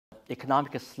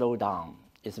economic slowdown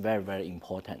is very, very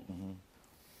important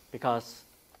because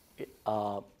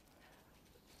a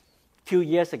few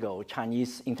years ago,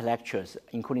 Chinese intellectuals,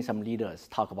 including some leaders,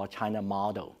 talk about China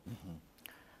model.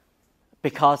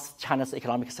 Because China's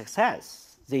economic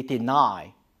success, they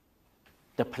deny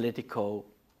the political,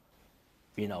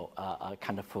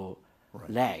 kind of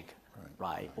lag,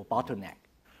 or bottleneck.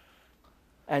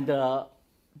 And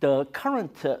the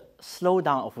current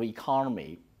slowdown of the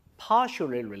economy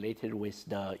partially related with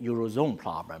the Eurozone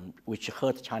problem, which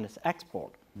hurt China's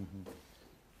export.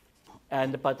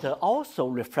 But also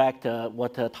reflect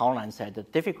what Taolan said, the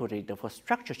difficulty for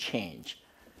structure change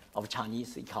of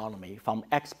Chinese economy from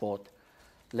export,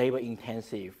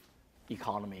 labor-intensive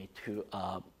economy to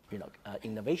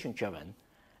innovation-driven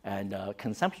and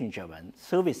consumption-driven,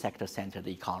 service sector-centered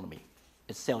economy.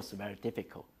 Itself is very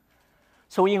difficult.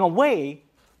 So in a way,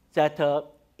 that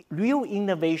real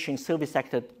innovation, service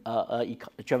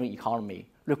sector-driven economy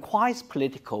requires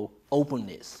political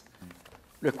openness,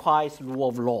 requires rule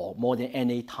of law more than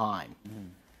any time.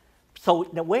 So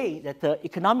in a way that the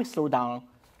economic slowdown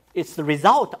is the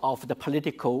result of the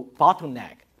political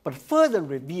bottleneck, but further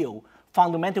reveal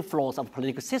fundamental flaws of the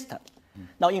political system.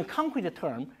 Now, in concrete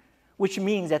terms, which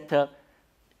means that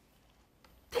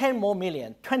 10 more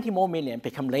million, 20 more million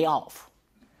become laid off.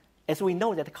 As we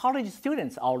know that college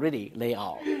students already lay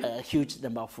off, a huge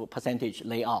number of percentage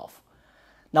lay off.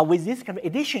 Now, with this kind of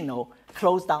additional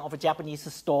close down of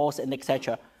Japanese stores and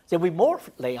etc., there will be more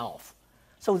lay off.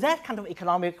 So that kind of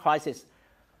economic crisis,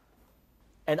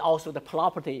 and also the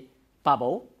property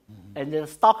bubble, and the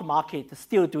stock market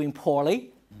still doing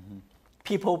poorly.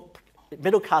 People,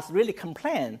 middle class really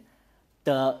complain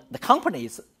the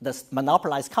companies, the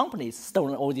monopolized companies,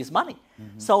 stolen all this money.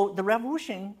 So the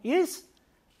revolution is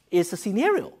a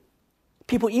scenario.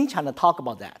 People in China talk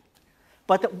about that.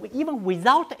 But even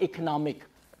without the economic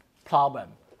problem,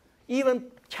 even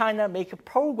China make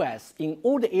progress in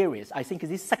all the areas, I think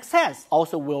this success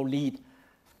also will lead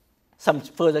some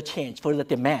further change, further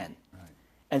demand.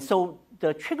 And so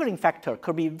the triggering factor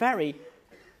could be very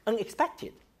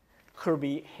unexpected. Could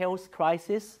be health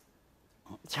crisis.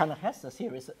 China has a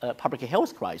serious public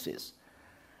health crisis.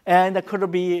 And there could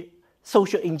be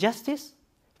social injustice,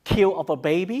 kill of a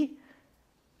baby,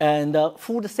 and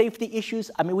food safety issues.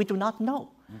 I mean, we do not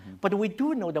know. But we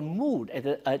do know the mood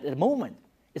at the moment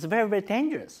is very, very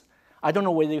dangerous. I don't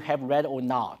know whether you have read or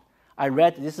not. I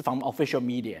read this from official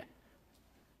media,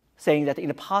 saying that in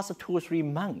the past 2 or 3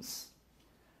 months,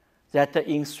 that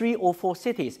in 3 or 4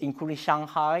 cities, including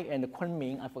Shanghai and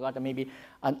Kunming, I forgot maybe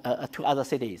 2 other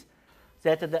cities,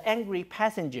 that the angry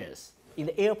passengers in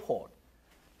the airport,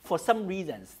 for some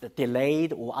reasons, the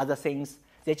delayed or other things,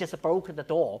 they just broke the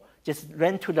door, just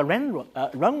ran to the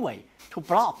runway to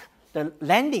block the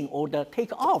landing or the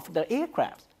takeoff of the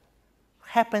aircraft.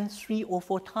 Happened 3 or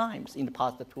 4 times in the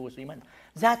past 2 or 3 months.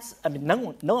 That's, I mean,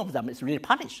 none of them is really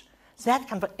punished. That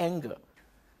kind of anger.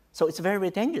 So it's very,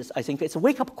 very dangerous. I think it's a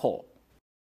wake-up call.